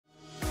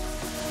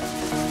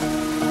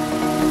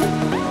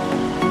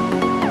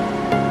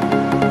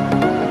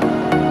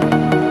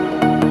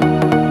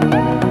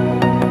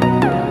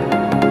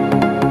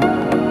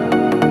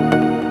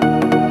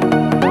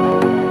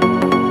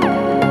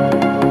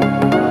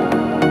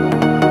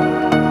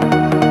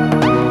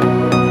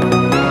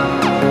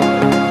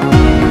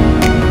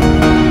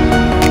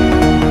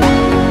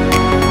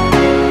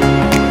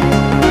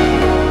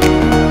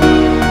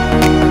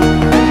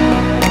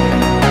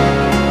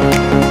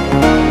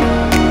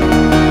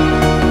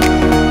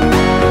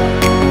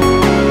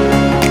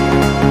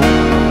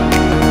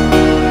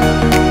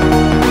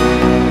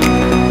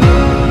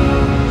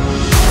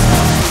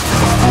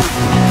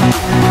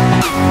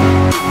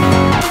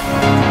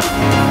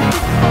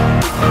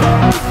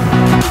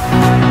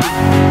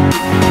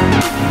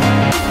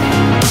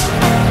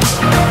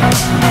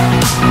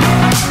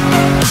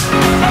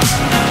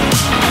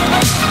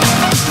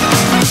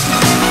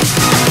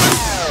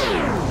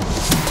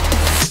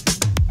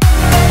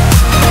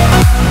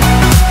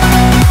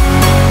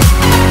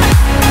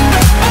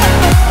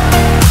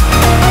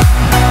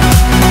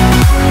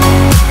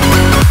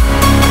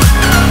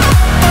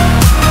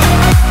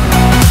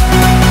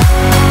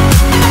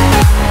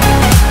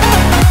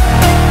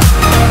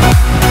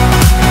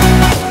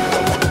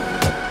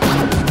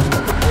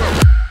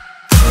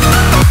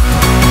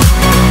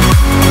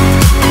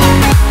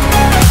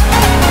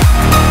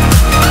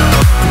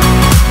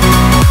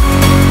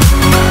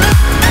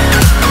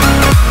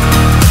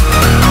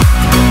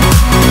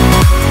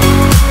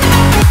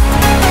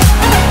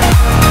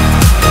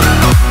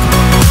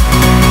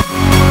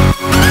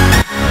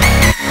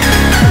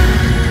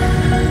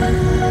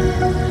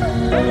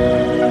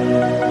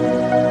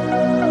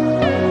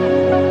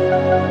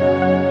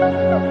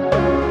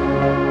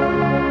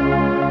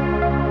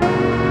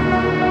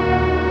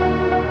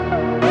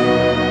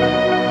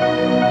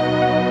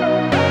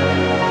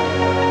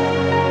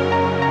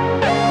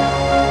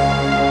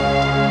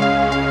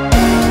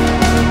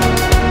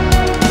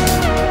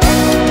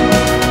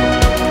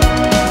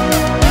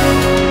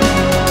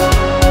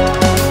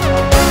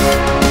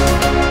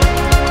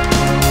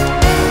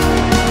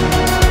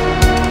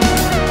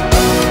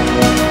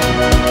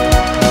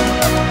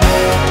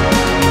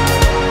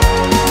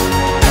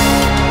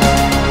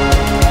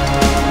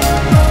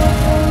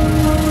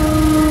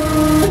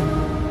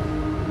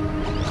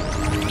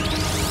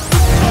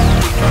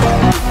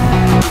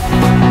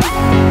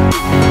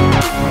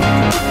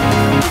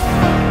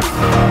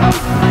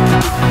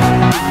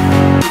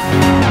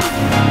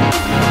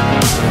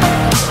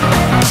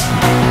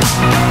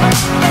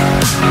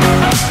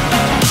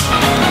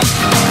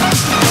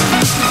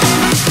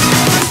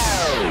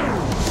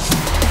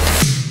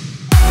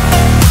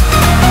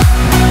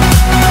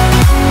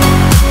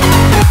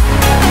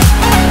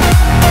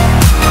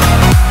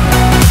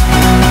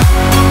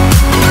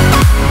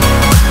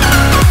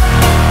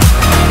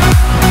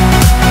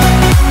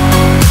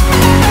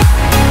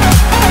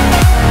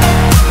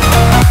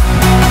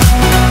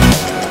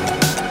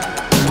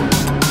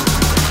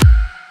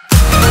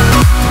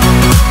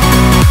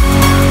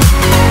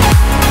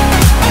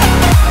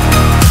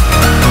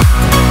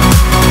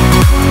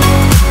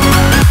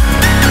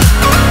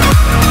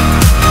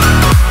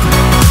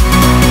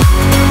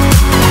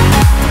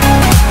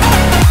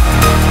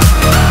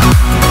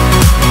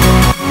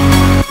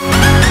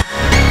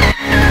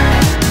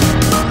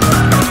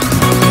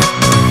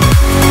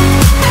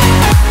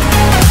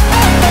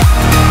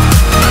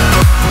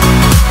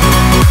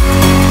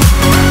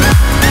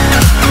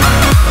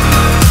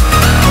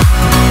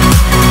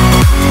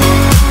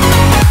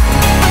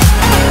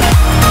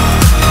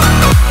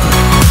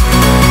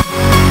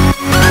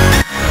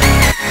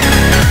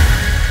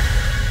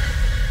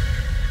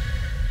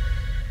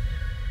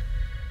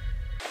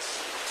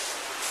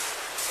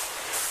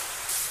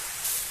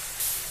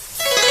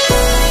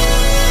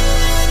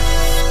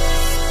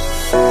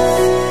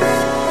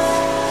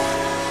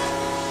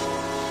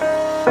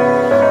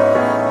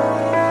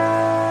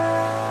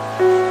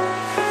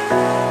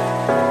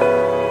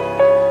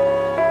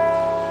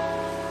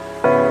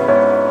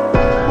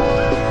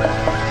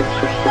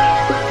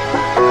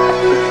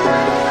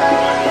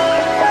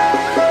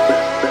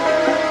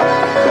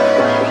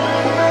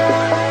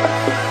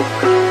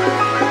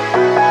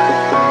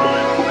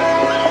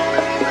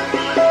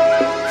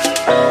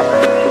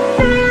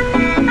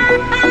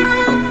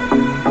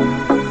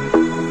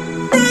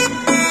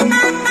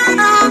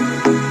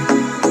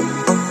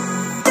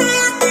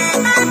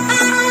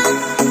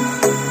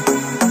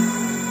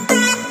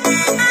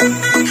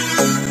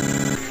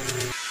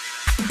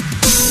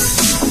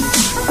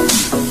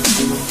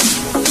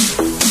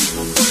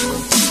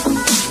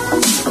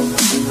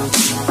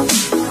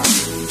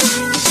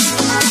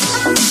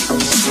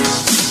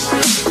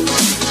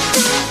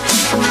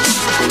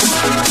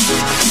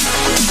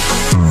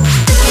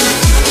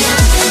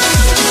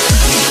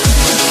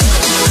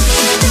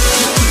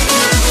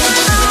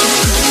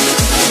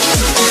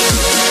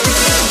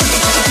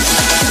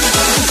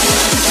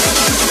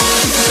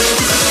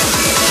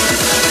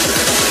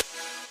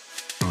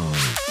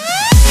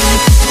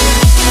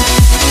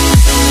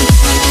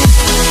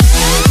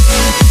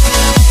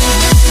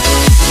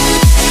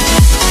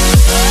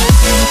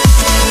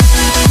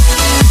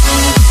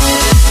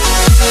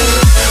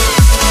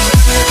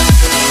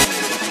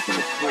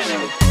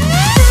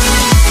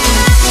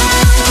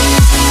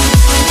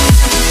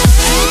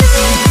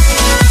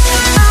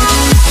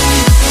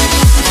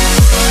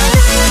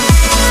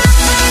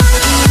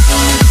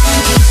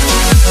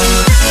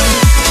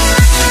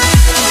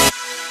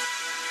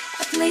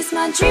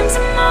dreams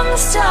among the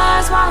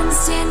stars while I'm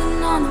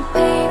standing on the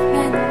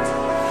pavement,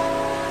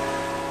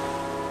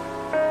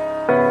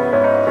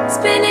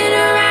 spinning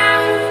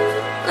around,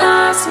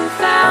 lost and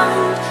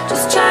found,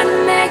 just trying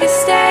to make a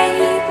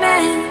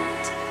statement.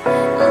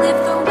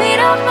 Lift the weight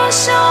off my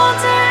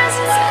shoulders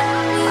and set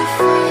me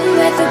free.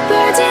 Let the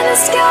birds in the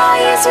sky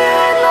is where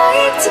I'd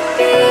like to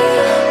be,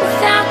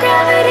 without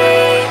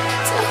gravity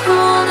to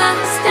hold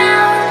us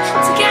down.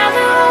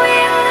 Together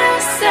we'll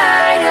lose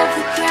sight of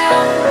the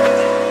ground.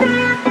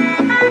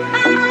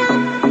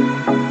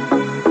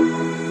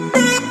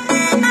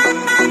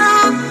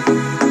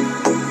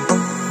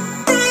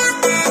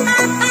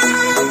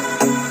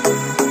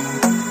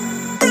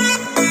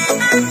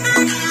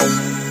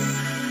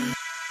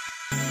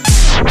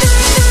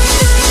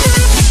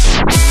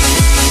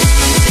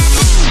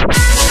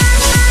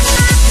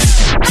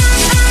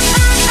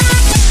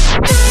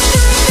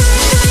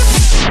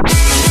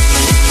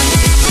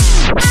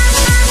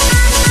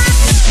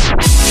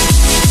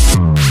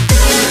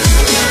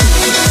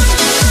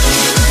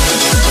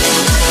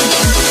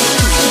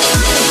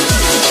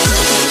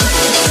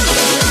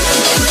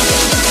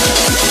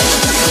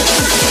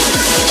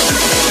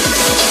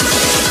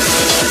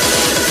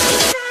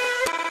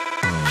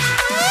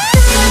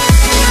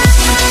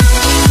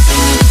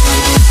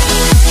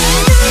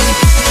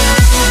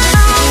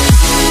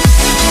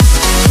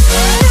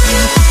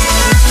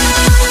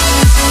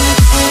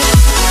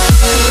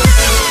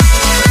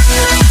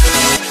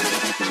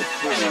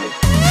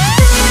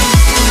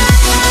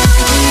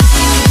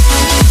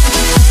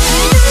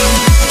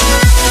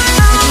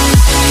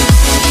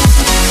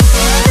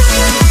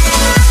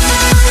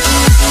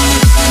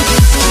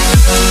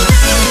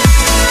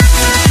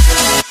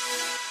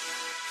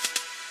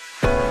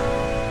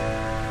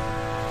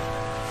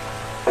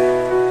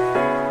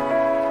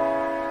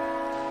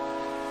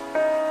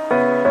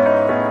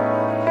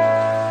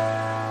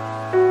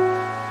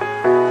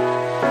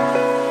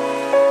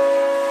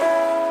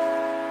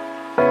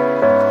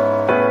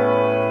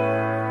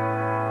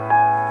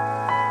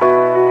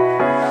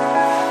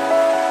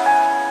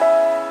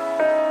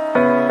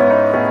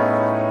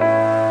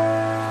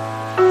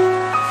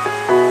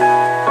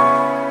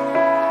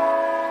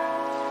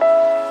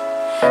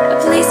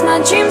 Place my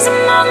dreams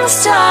among the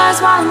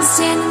stars while I'm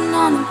standing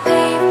on the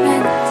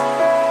pavement,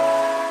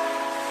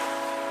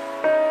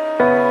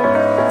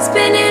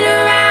 spinning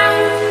around,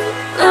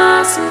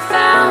 lost and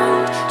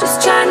found,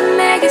 just trying to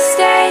make a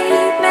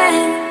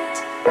statement.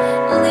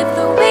 Lift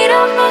the weight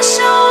off my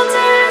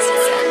shoulders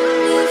and set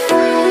me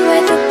free.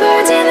 Let the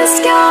birds in the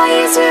sky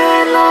is where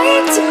I'd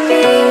like to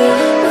be,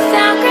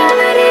 without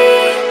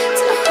gravity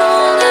to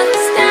hold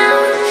us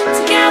down.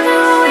 Together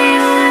we'll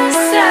lose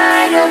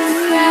sight of the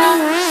ground.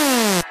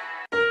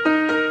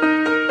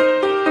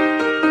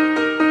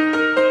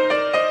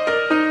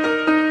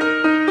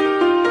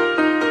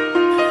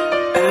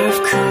 I've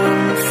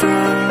come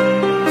from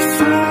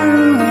far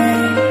away.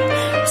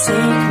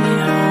 Take me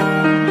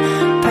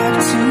home, back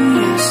to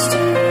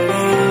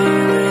yesterday.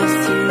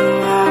 With you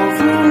I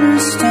wanna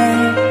stay.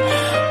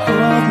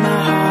 Hold my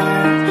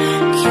heart,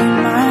 keep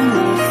my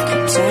love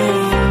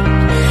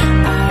contained.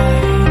 I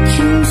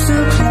came so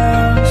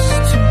close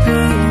to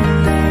being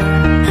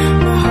there.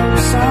 My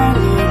hopes are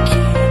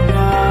looking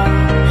up,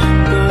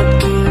 but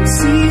can't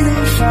see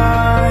that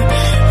far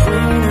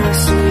when I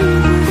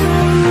sleep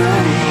without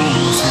your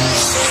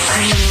touch.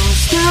 I know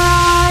it's not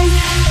right,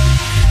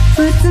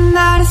 but the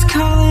night is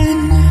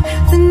calling,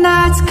 the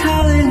night's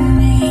calling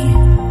me.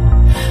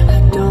 I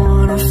don't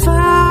wanna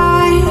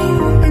fight,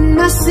 and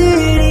my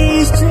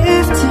city's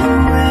drifting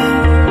away.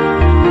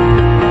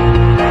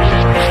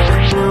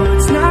 I know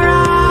it's not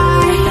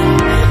right,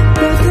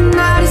 but the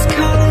night is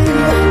calling,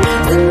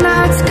 the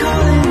night's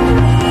calling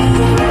me.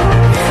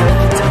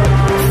 I don't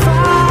wanna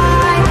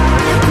fight,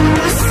 and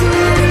my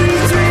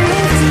city's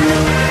drifting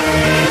away.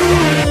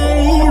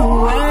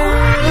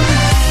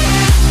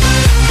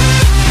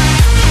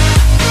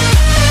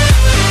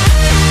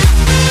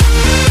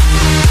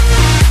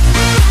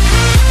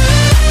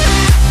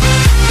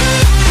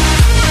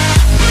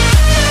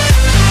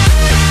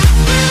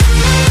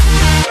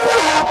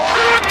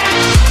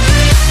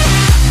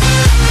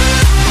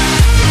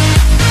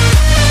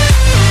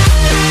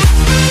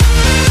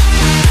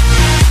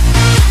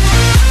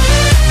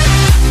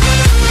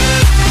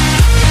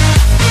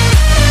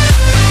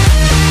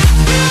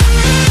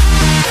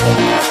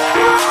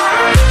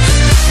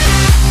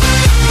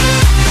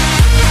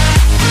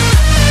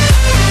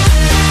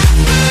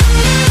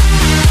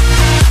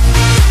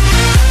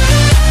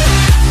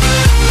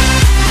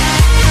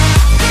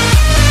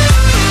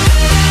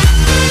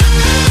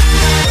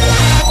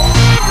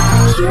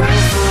 Your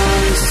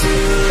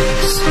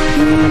voices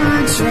in my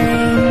dreams.